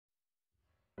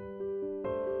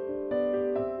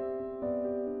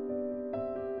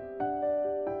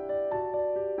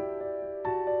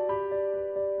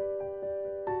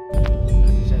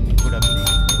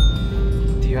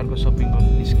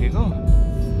निस्केको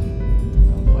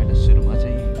पहिला सुरुमा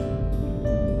चाहिँ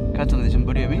कहाँ चल्दैछौँ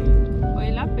बुढी हामी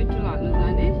पहिला पेट्रोल हाल्न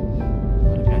जाने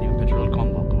गाडीमा पेट्रोल कम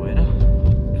भएको भएर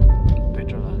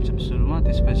पेट्रोल हाल्छौँ सुरुमा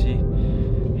त्यसपछि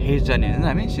हेर जाने होइन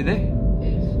हामी सिधै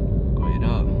गएर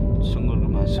सुँगुरको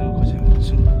मासु खसीको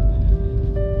मासु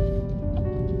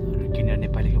किनेर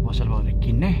नेपालीको पसलबाट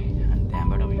किन्ने अनि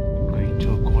त्यहाँबाट going to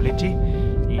quality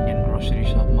Indian grocery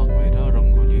सपमा गएर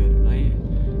रङ्गोलीहरूलाई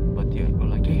बत्तीहरूको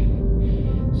लागि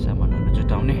सामानहरू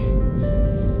जुटाउने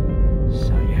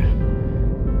So yeah,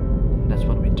 that's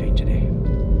what we're doing today.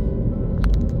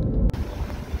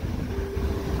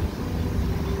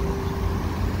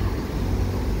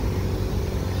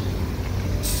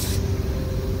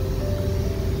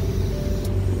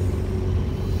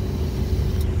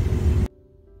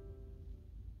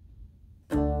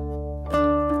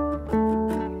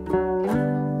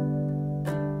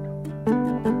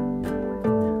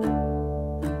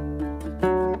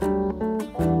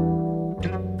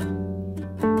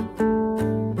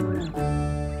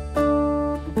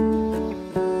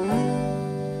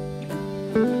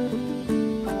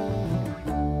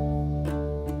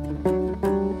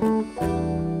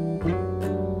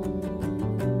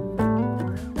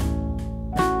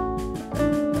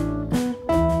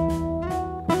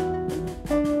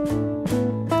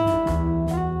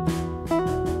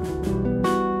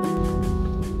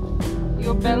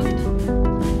 Belt.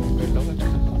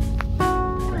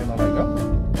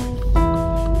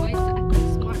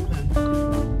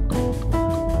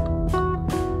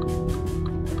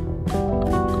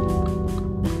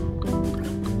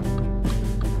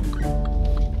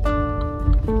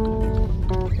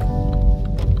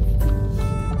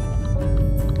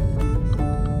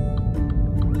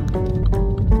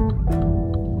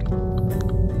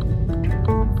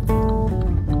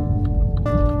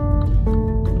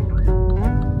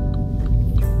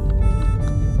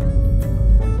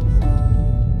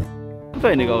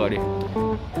 हिँडेको अगाडि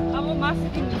अब मासु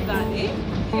किन्नु जाने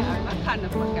तिहारमा खाना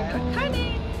पकाएर खाने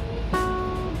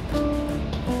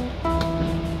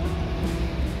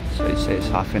So it says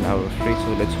half an hour free, so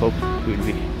let's hope we'll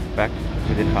be back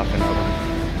within half an hour.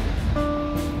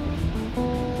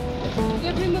 Did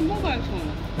they bring a mobile phone?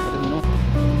 I don't know.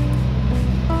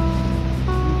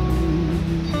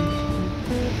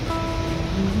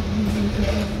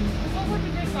 What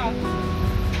did they cost?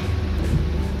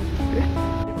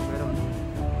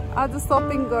 आज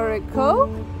shopping गरेको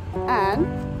and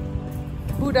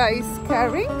Pooja is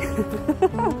carrying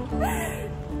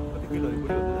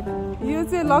यो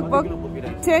चाहिँ लगभग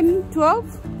 10-12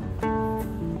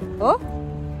 हो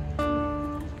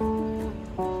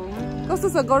कस्तो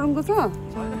छ गरमको छ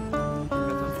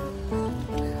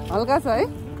हल्का छ है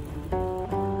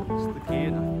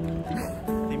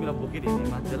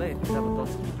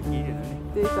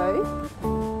त्यही त है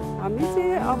हामी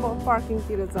चाहिँ अब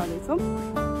पार्किङतिर जानेछौँ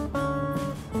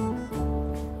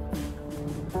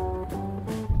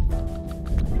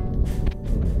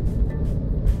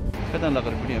कता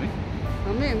लगाएर पनि हामी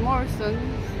Morrison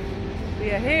we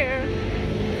are here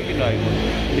के लाग्यो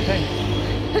मिठाई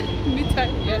मिठाई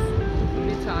yes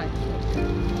मिठाई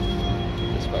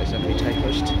let's buy some मिठाई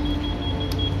first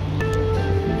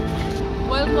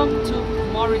welcome to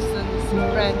Morrison's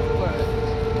Brentford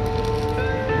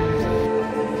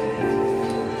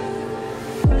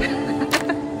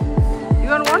you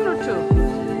want one or two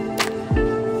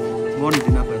one is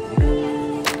enough I think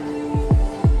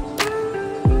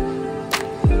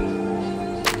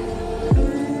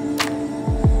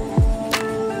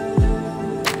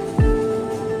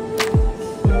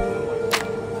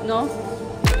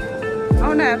I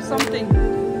want to have something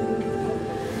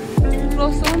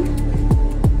close on.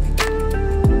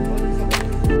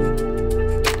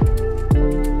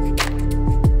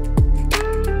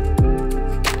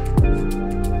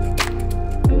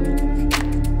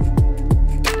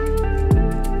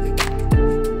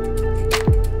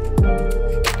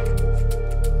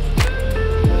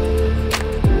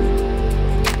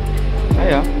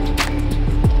 Hiya.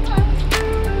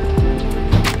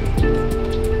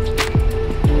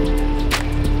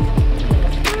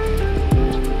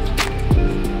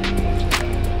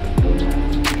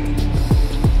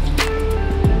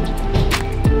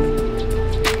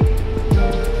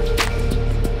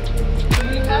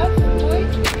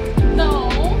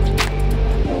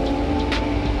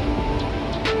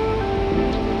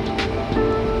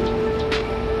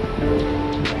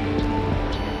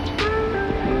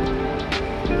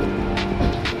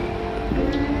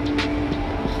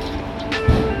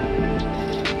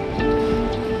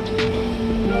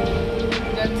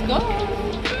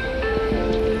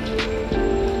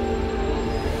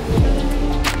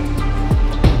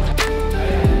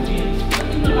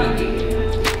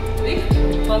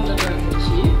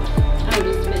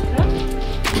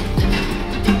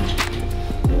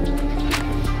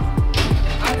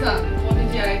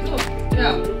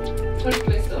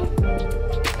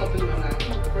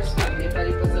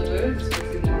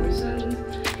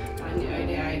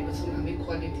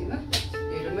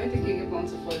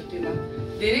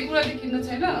 धेरै कुरा देखिन्न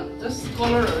छैन जस्ट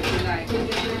कलरहरु किन आएको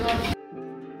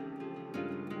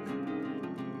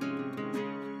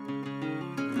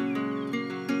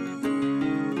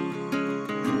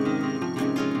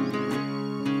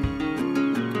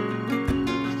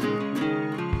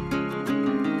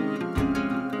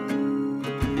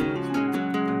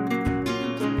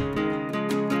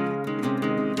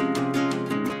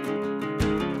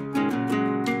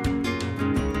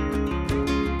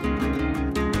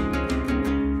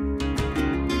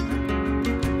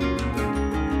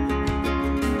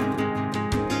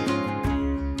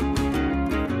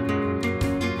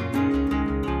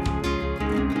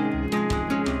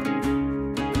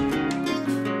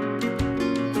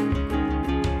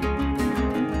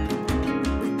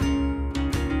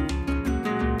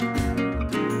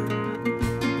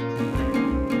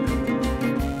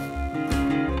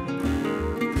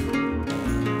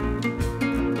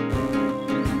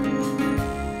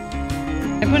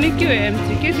पनि के हो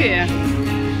एमसी के थियो यहाँ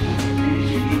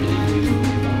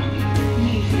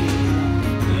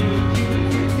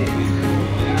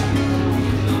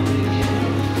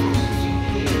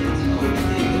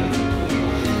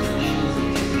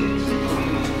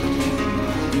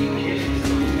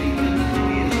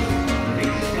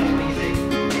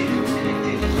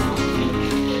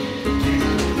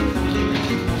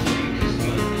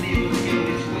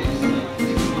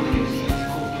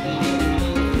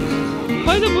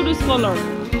Why the Buddhist color?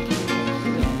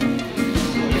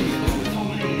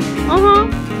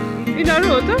 Yिनीहरु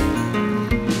हो त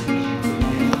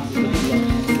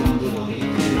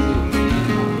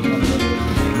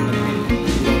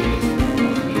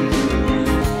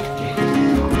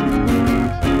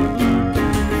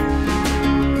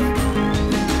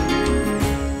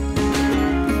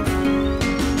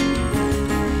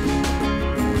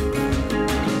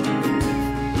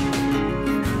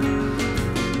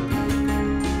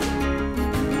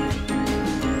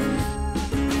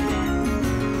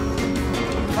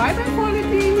Vibrant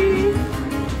quality.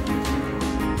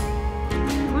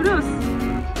 Buddhas.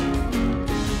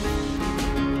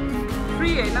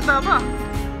 Free है ना ताबा?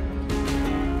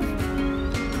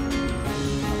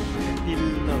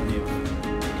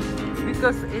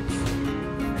 Because it's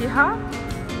Tihar.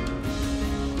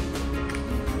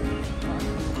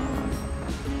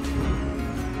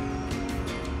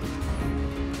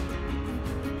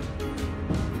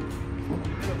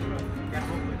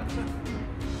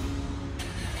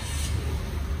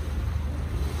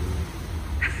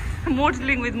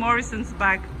 Modeling with Morrison's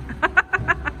bag.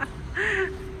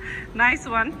 Nice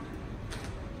one.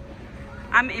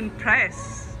 I'm impressed.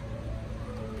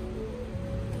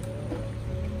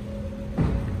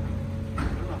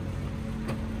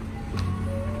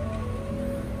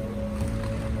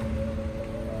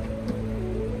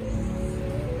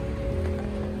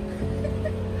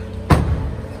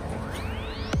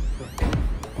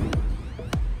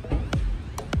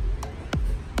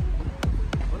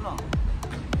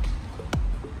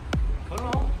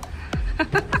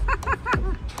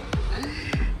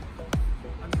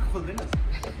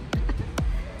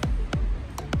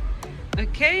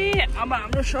 Okay, अब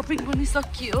हाम्रो shopping पनि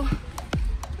सकियो.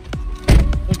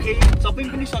 Okay, shopping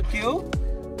पनि सकियो.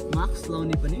 मास्क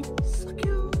लाउने पनि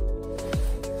सकियो.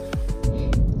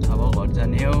 अब घर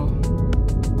जाने हो.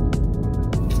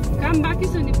 काम बाँकी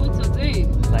छ नि पुग्छ चाहिँ.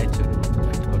 लाइट्सहरु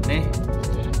फिट गर्ने.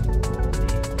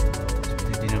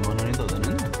 डिनर बनाउने त हुँदैन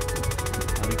नि.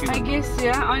 I guess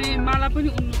yeah, अनि माला पनि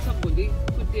उन्नु छ भोलि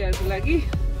कुटीहरुको लागि.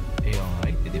 ए है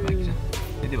त्यति बाँकी छ.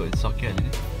 त्यति भए सकियो अहिले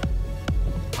नि.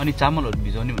 अनि चामलहरु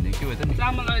भिजाउने भने के भयो त नि?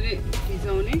 चामल अहिले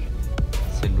भिजाउने.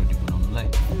 सेलरोटी बनाउनलाई.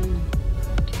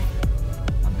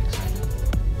 I'm excited.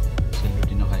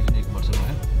 सेलरोटी नखाएको 1 वर्ष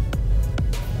भयो.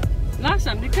 लास्ट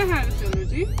हामीले कहाँ खाएको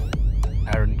सेलरोटी?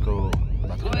 एरोनको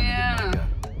बाथरुममा.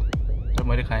 तर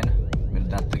मैले खाएन. मेरो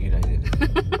दाँत त गिराइदियो.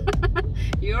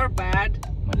 You're bad.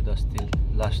 मैले त अस्ति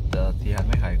लास्ट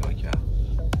तिहारमै खाएको हो क्या.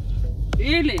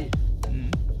 Really?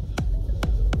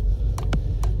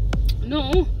 No.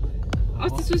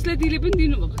 अस्ति सुसलाई दिले पनि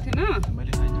दिनु भएको थिएन.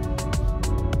 मैले खाएन.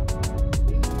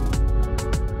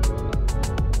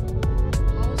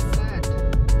 How sad.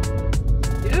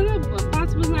 हेर न 5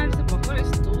 बज्न आएर चाहिँ भर्खर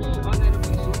यस्तो अँध्यारो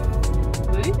भइसक्यो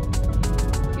है.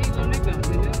 केही गर्नै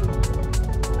पाउँदैन.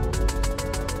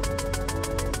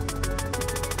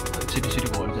 छिटो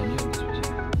घर जाने हो त्यसपछि.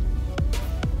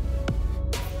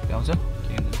 पाउँछ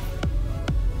के गर्नु.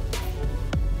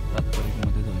 रात परेको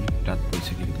मात्रै त हो नि. रात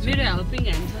भइसकेको छ. मेरो हेल्पिङ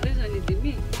ह्यान्ड छँदैछ नि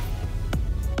तिमी.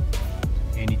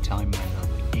 Any time my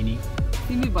love any.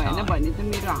 तिमी भएन भने त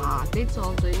मेरो हातै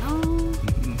चल्दैन.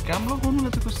 काम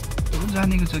लगाउनुलाई त कस्तो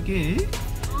जानेको छ के.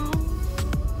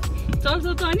 चल्छ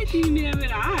त अनि तिमी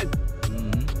मेरो हात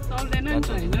चल्दैन नि त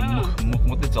होइन मुख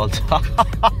मात्रै चल्छ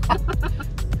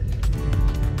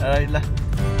ल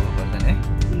गर्दैन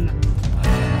है